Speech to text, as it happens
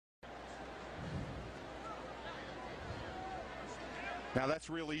Now that's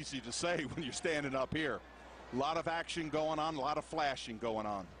real easy to say when you're standing up here. A lot of action going on, a lot of flashing going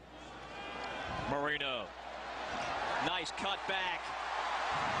on. Moreno. Nice cut back.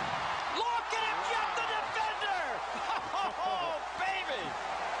 Look at him jump the defender! Oh, baby!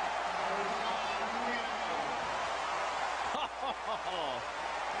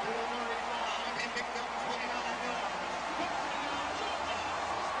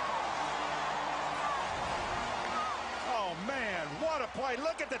 Oh, man, what a play.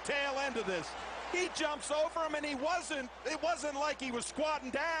 Look at the tail end of this. He jumps over him, and it wasn't like he was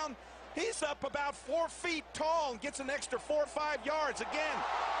squatting down. He's up about 4 feet tall and gets an extra 4 or 5 yards again.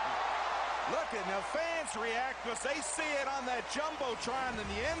 Look at now, fans react because they see it on that jumbotron in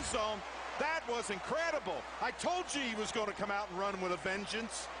the end zone. That was incredible. I told you he was going to come out and run with a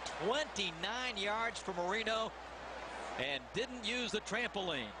vengeance. 29 yards for Moreno and didn't use the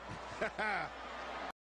trampoline.